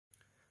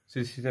So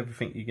this is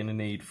everything you're going to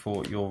need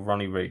for your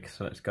Ronnie rig.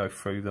 So let's go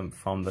through them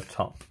from the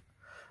top.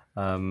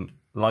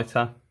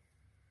 Lighter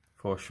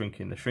for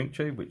shrinking the shrink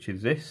tube, which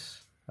is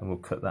this, and we'll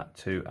cut that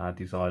to our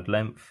desired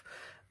length.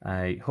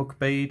 A hook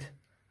bead,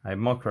 a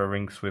micro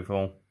ring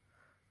swivel,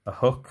 a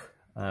hook,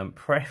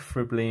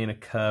 preferably in a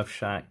curved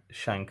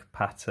shank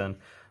pattern,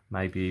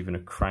 maybe even a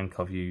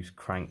crank. I've used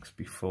cranks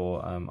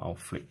before. I'll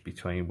flip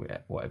between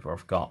whatever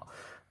I've got.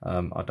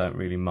 I don't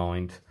really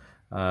mind.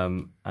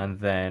 And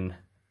then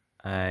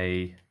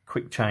a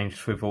quick change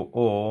swivel,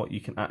 or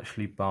you can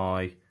actually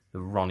buy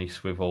the Ronnie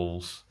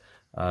swivels,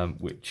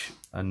 which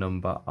a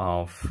number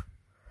of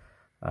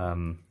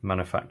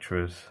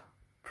manufacturers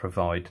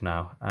provide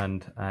now,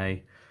 and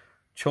a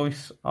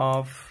choice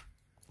of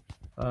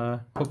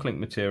hook link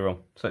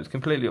material. So it's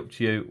completely up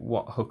to you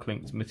what hook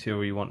link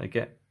material you want to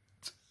get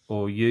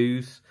or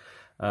use.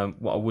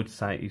 What I would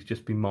say is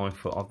just be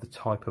mindful of the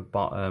type of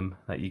bottom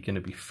that you're going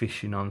to be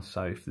fishing on.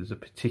 So if there's a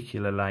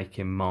particular lake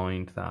in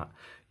mind that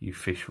you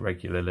fish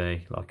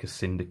regularly, like a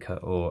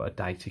syndicate or a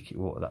day ticket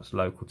water that's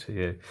local to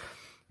you,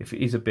 if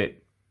it is a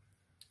bit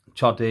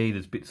choddy,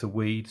 there's bits of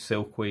weed,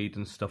 silkweed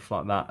and stuff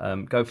like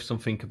that, go for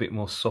something a bit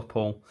more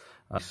supple,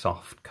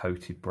 soft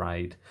coated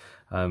braid.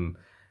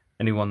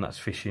 Anyone that's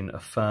fishing a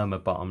firmer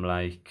bottom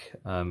lake,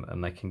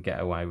 and they can get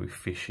away with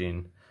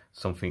fishing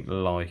something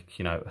like,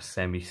 you know, a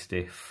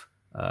semi-stiff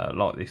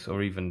like this,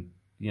 or even,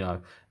 you know,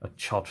 a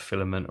chod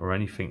filament or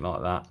anything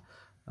like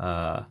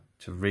that,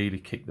 to really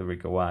kick the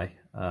rig away,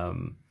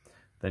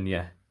 then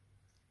yeah,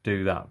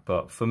 do that.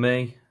 But for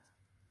me,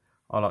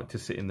 I like to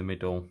sit in the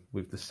middle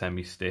with the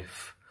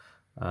semi-stiff,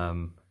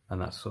 and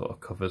that sort of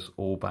covers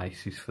all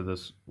bases for the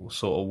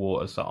sort of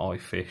waters that I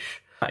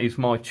fish. That is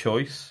my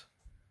choice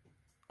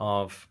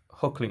of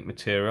hook link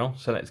material,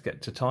 so let's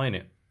get to tying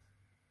it.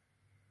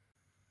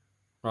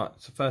 Right,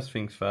 so first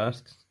things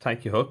first,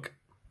 take your hook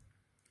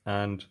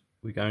and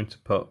we're going to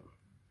put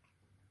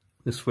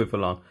the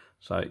swivel on.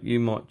 So you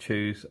might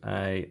choose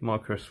a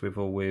micro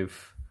swivel with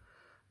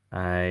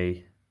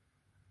a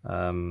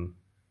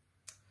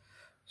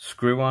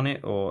screw on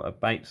it, or a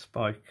bait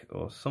spike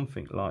or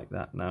something like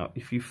that. Now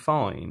if you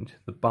find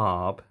the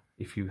barb,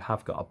 if you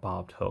have got a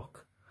barbed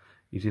hook,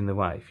 is in the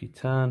way, if you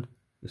turn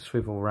the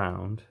swivel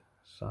round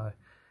so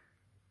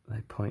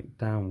they point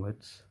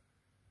downwards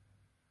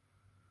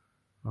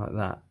like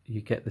that,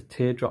 you get the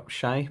teardrop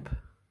shape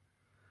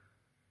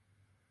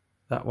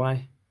that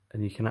way,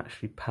 and you can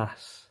actually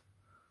pass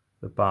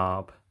the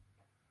barb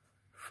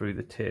through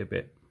the tear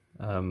bit.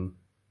 So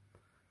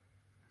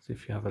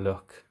if you have a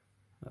look,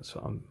 that's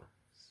what I'm,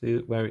 see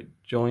where it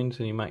joins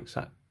and he makes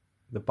that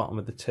the bottom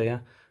of the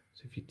tear.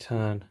 So if you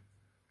turn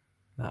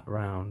that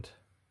round,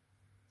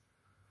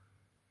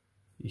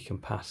 you can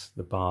pass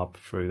the barb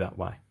through that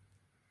way.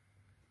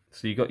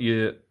 So you got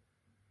your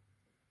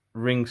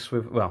ring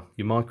swivel, well,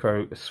 your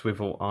micro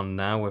swivel on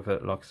now, whether,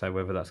 like I say,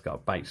 whether that's got a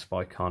bait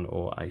spike on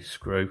or a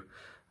screw.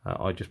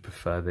 I just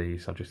prefer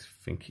these. I just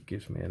think it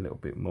gives me a little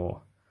bit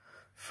more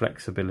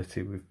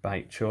flexibility with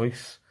bait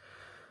choice.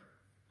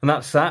 And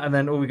that's that. And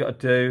then all we got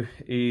to do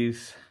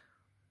is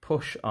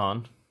push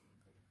on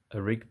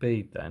a rig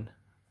bead then.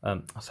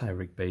 I say a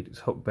rig bead, it's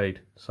hook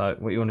bead. So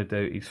what you want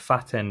to do is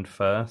fat end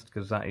first,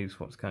 because that is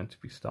what's going to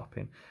be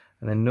stopping.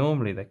 And then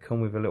normally they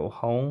come with a little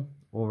hole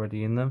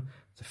already in them.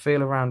 So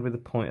feel around with the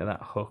point of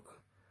that hook,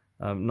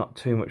 not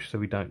too much so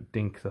we don't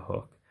dink the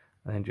hook,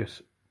 and then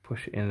just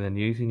push it in, and then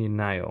using your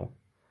nail,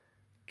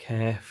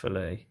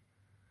 carefully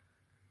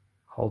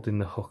holding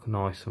the hook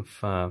nice and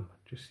firm.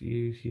 Just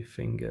use your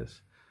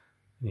fingers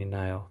and your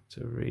nail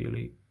to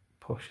really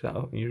push that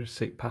up, and you just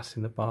see it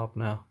passing the barb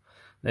now.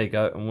 There you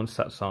go, and once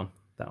that's on,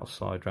 that'll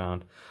slide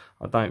round.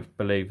 I don't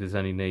believe there's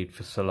any need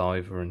for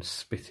saliva and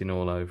spitting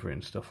all over it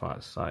and stuff like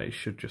that, so it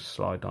should just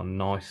slide on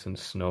nice and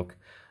snug,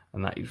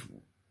 and that is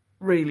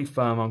really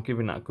firm. I'm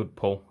giving that a good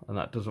pull, and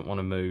that doesn't want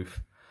to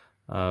move.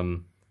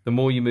 The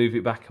more you move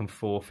it back and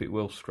forth, it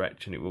will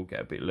stretch and it will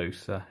get a bit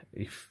looser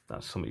if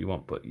that's something you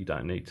want, but you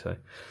don't need to.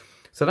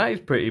 So that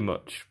is pretty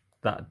much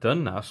that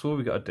done now. So all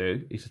we've got to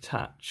do is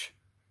attach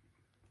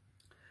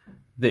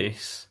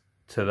this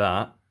to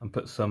that and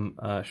put some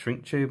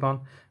shrink tube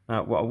on.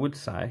 Now what I would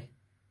say,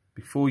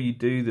 before you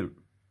do the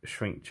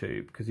shrink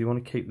tube, because you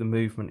want to keep the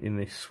movement in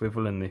this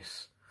swivel and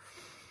this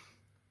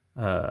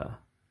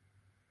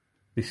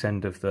this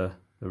end of the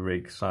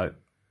rig, so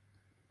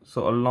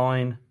sort of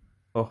line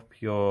up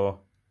your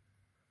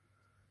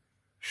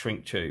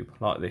shrink tube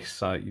like this.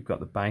 So you've got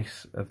the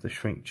base of the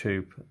shrink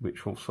tube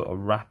which will sort of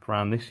wrap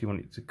around this. You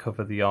want it to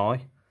cover the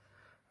eye,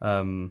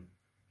 the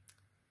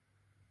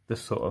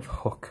sort of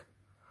hook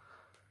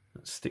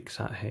that sticks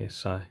out here,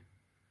 so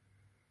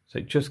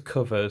it just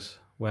covers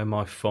where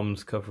my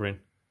thumb's covering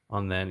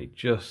on there, and it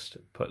just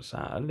puts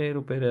out a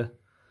little bit of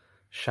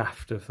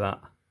shaft of that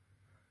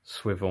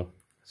swivel.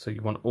 So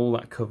you want all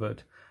that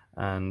covered,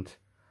 and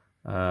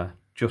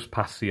just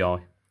past the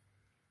eye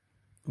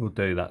will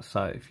do that.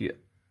 So if you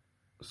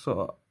sort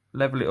of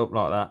level it up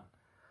like that,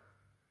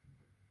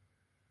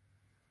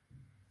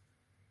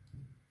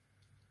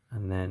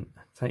 and then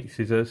take your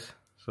scissors,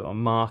 sort of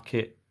mark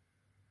it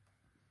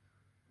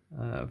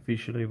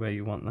visually where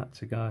you want that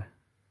to go,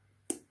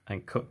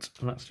 and cut,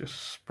 and that's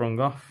just sprung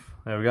off.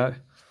 There we go,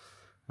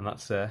 and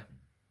that's there.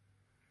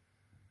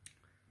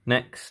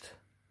 Next,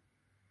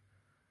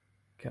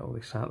 get all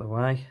this out of the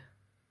way.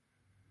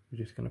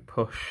 You're just going to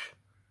push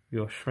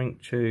your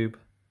shrink tube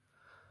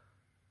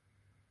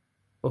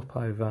up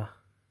over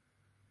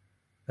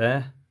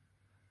there.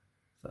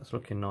 So that's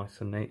looking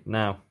nice and neat.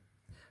 Now,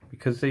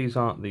 because these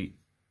aren't the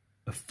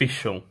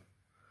official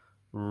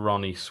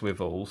Ronnie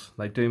swivels,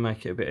 they do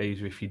make it a bit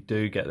easier if you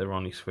do get the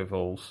Ronnie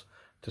swivels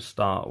to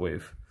start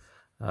with.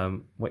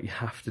 What you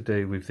have to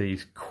do with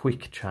these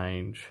quick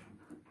change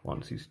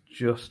ones is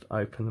just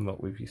open them up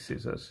with your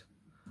scissors.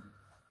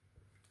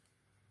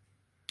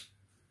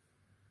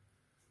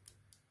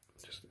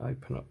 Just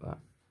open up that.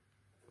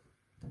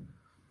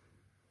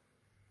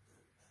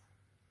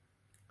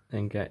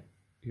 Then get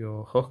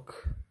your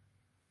hook,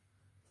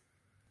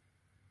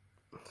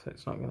 so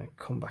it's not going to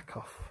come back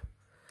off,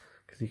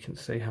 because you can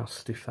see how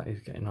stiff that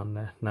is getting on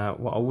there. Now,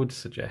 what I would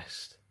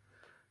suggest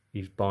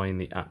is buying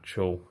the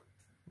actual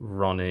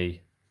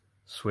Ronnie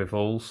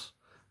swivels,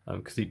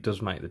 because it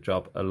does make the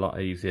job a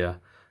lot easier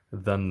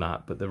than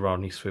that, but the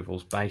Ronnie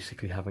swivels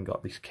basically haven't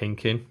got this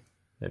kink in.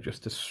 They're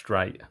just a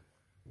straight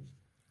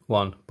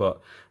one,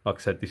 but like I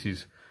said, this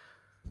is,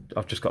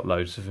 I've just got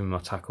loads of them in my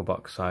tackle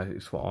box, so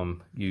it's what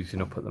I'm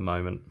using up at the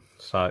moment.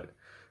 So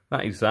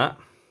that is that.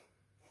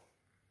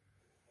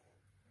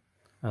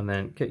 And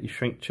then get your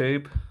shrink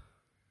tube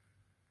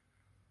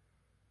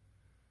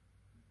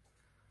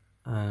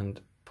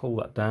and pull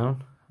that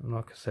down. And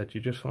like I said,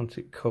 you just want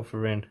it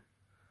covering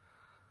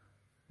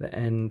the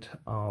end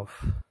of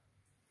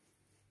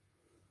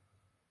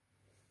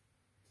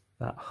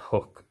that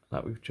hook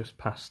that we've just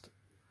passed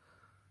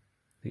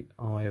the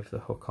eye of the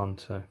hook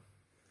onto.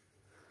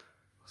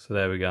 So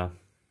there we go.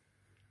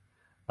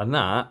 And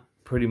that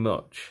pretty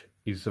much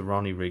is the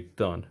Ronnie rig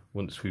done.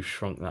 Once we've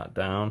shrunk that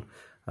down,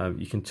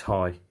 you can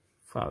tie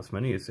as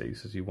many of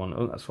these as you want.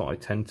 Oh, that's what I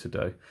tend to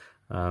do.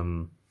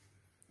 And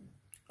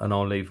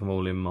I'll leave them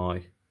all in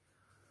my,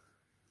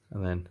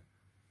 and then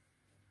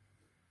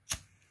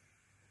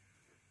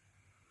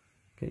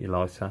get your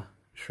lighter,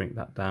 shrink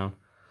that down.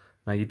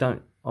 Now you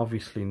don't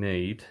obviously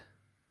need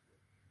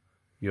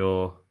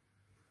your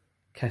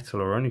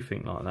kettle or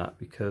anything like that,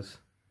 because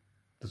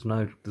there's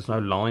no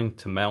line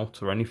to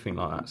melt or anything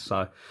like that.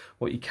 So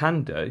what you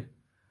can do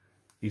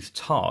is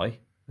tie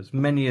as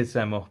many of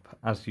them up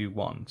as you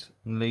want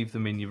and leave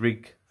them in your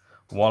rig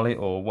wallet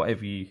or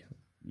whatever you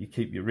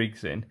keep your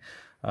rigs in,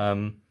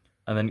 and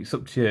then it's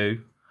up to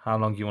you how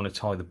long you want to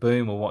tie the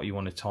boom or what you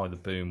want to tie the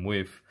boom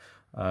with,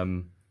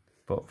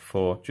 but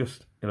for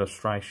just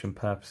illustration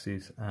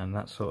purposes and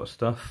that sort of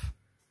stuff,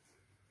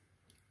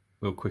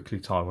 we'll quickly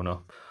tie one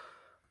up.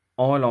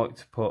 I like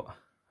to put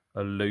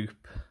a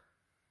loop,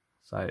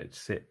 so it'd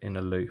sit in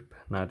a loop.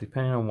 Now,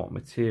 depending on what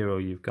material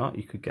you've got,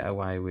 you could get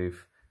away with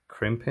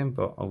crimping,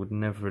 but I would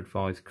never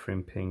advise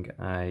crimping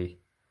a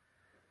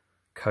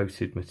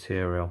coated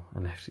material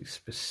unless it's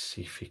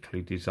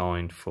specifically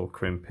designed for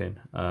crimping.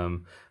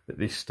 But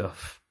this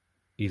stuff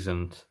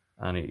isn't,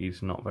 and it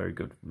is not very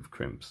good with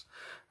crimps.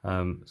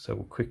 So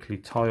we'll quickly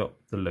tie up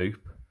the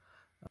loop.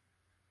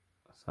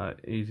 So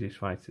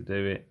easiest way to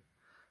do it,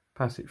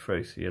 pass it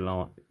through so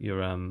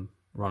your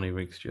Ronnie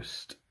rig's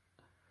just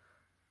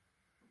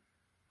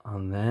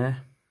on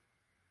there.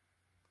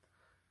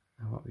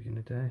 And what we're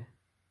going to do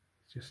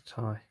is just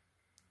tie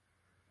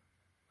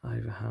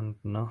overhand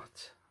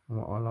knot. And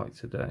what I like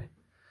to do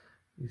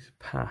is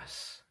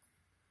pass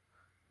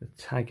the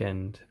tag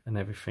end and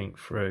everything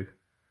through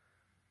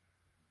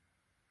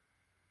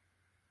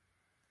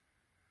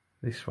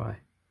this way,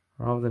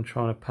 rather than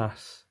trying to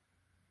pass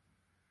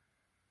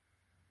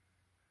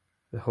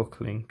the hook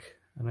link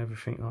and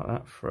everything like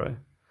that through.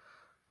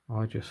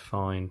 I just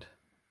find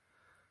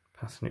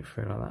passing it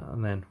through like that,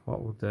 and then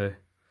what we'll do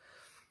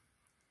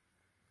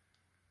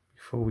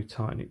before we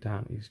tighten it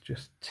down is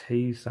just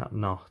tease that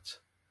knot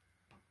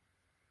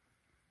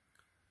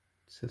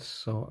to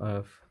sort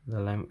of the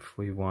length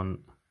we want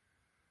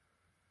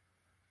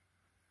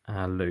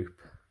our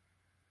loop,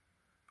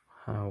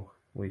 how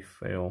we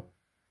feel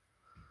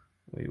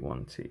we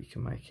want it. You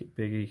can make it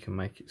bigger, you can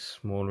make it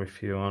smaller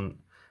if you want.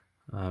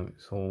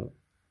 It's all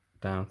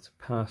down to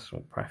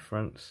personal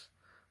preference,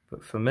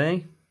 but for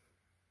me,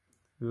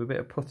 with a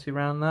bit of putty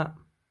around that,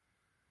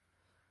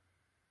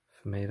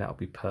 for me that'll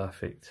be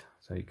perfect.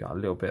 So you've got a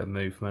little bit of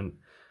movement.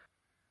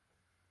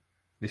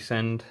 This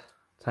end,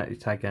 take your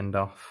tag end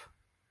off.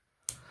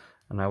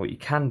 And now what you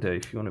can do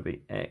if you want to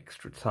be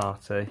extra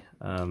tarty,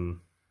 and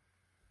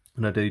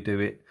I do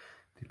it,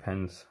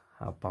 depends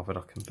how bothered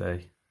I can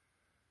be.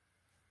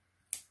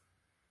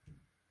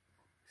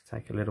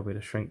 Take a little bit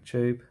of shrink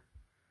tube,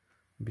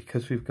 and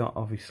because we've got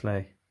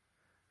obviously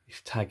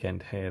this tag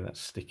end here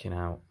that's sticking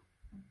out,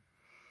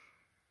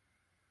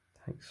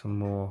 take some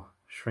more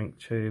shrink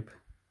tube,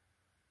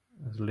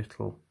 as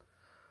little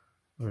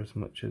or as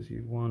much as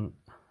you want,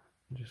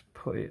 and just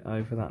put it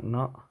over that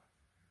knot.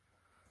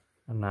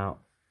 And now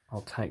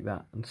I'll take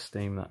that and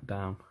steam that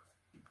down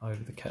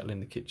over the kettle in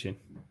the kitchen.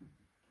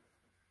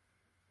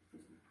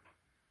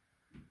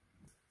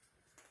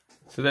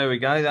 So there we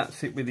go,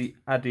 that's it with the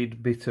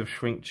added bit of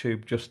shrink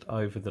tube just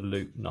over the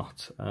loop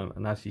knot.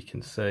 And as you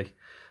can see,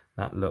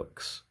 that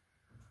looks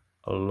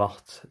a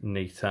lot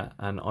neater.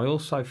 And I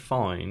also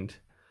find,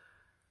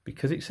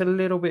 because it's a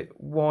little bit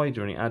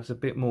wider and it adds a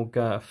bit more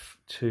girth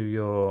to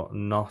your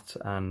knot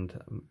and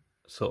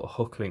sort of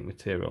hook link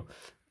material,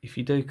 if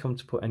you do come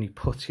to put any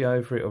putty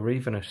over it or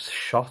even a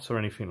shot or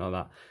anything like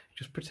that, it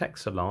just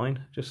protects the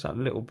line just that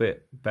little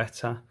bit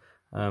better.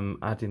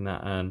 Adding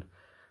that and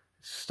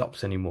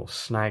stops any more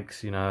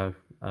snags, you know,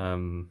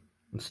 and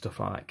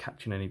stuff like that,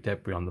 catching any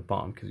debris on the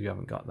bottom because you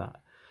haven't got that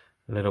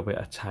little bit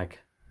of tag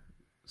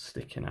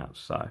sticking out.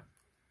 So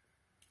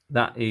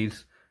that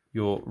is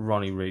your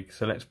Ronnie rig.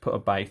 So let's put a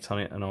bait on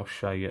it and I'll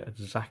show you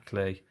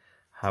exactly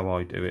how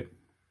I do it.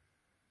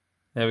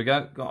 There we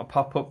go, got a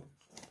pop-up.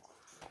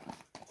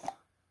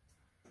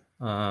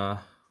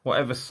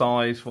 Whatever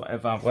size,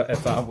 whatever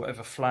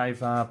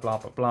flavour, blah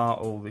blah blah,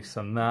 all this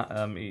and that.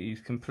 It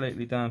is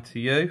completely down to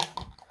you.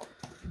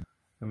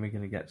 And we're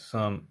going to get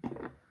some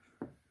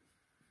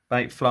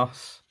bait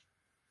floss.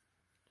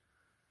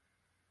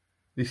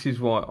 This is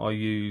why I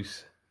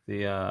use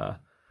the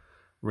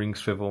ring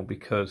swivel,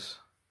 because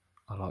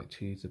I like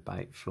to use the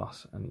bait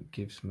floss and it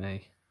gives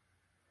me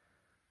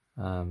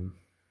a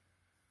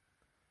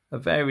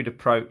varied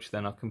approach.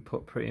 Then I can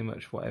put pretty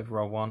much whatever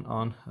I want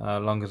on,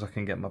 as long as I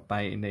can get my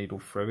baiting needle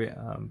through it.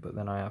 But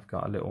then I have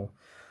got a little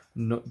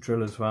nut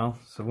drill as well.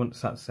 So once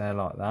that's there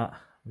like that,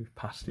 we've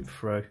passed it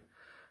through.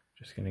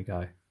 Just going to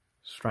go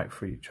straight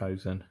through your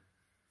chosen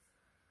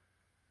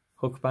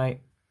hook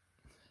bait.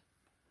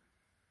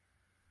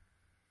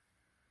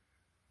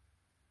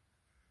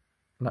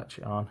 Latch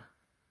it on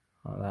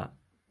like that,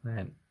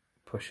 then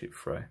push it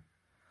through.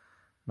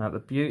 Now the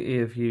beauty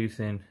of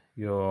using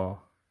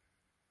your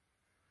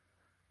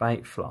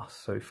bait floss,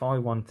 so if I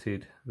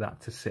wanted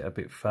that to sit a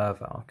bit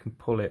further, I can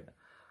pull it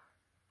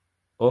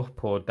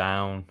up or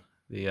down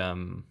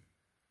the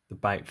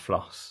bait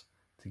floss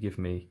to give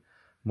me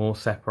more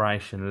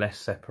separation, less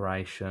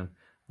separation,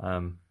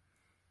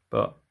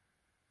 but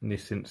in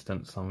this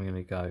instance I'm going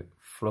to go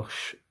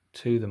flush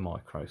to the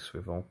micro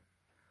swivel.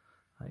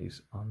 That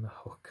is on the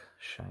hook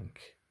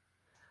shank,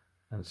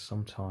 and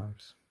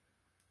sometimes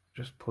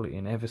just pull it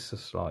in ever so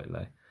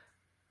slightly.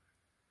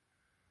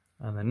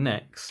 And then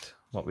next,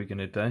 what we're going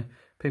to do,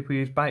 people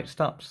use bait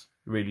stops.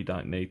 You really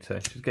don't need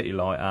to. Just get your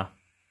lighter,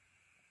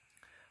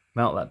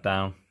 melt that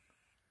down,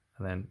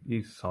 and then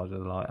use the side of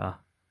the lighter,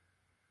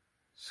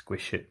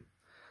 squish it,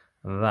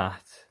 and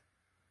that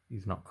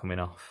is not coming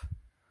off.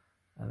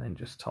 And then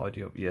just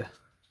tidy up your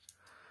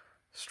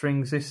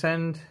strings this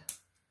end,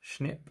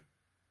 snip,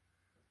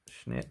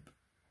 snip.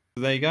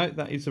 There you go,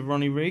 that is a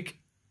Ronnie rig.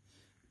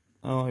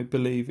 I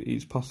believe it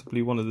is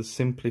possibly one of the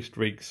simplest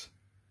rigs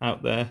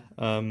out there.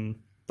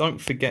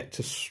 Don't forget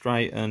to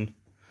straighten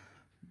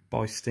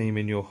by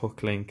steaming your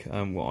hook link.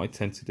 What I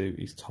tend to do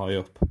is tie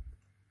up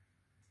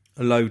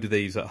a load of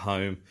these at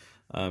home.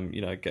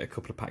 You know, get a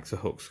couple of packs of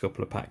hooks, a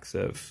couple of packs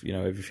of, you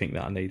know, everything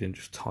that I need, and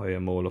just tie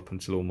them all up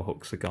until all my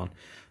hooks are gone.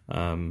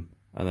 And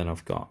then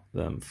I've got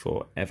them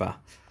forever.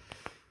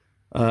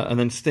 And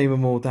then steam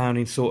them all down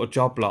in sort of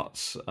job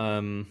lots.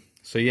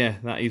 So yeah,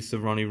 that is the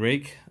Ronnie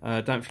rig.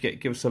 Don't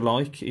forget, give us a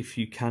like if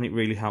you can. It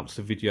really helps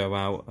the video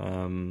out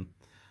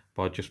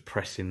by just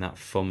pressing that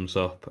thumbs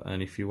up.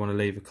 And if you want to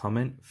leave a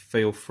comment,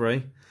 feel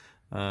free.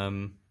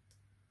 And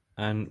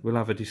we'll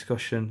have a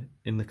discussion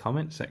in the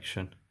comment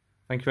section.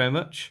 Thank you very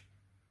much.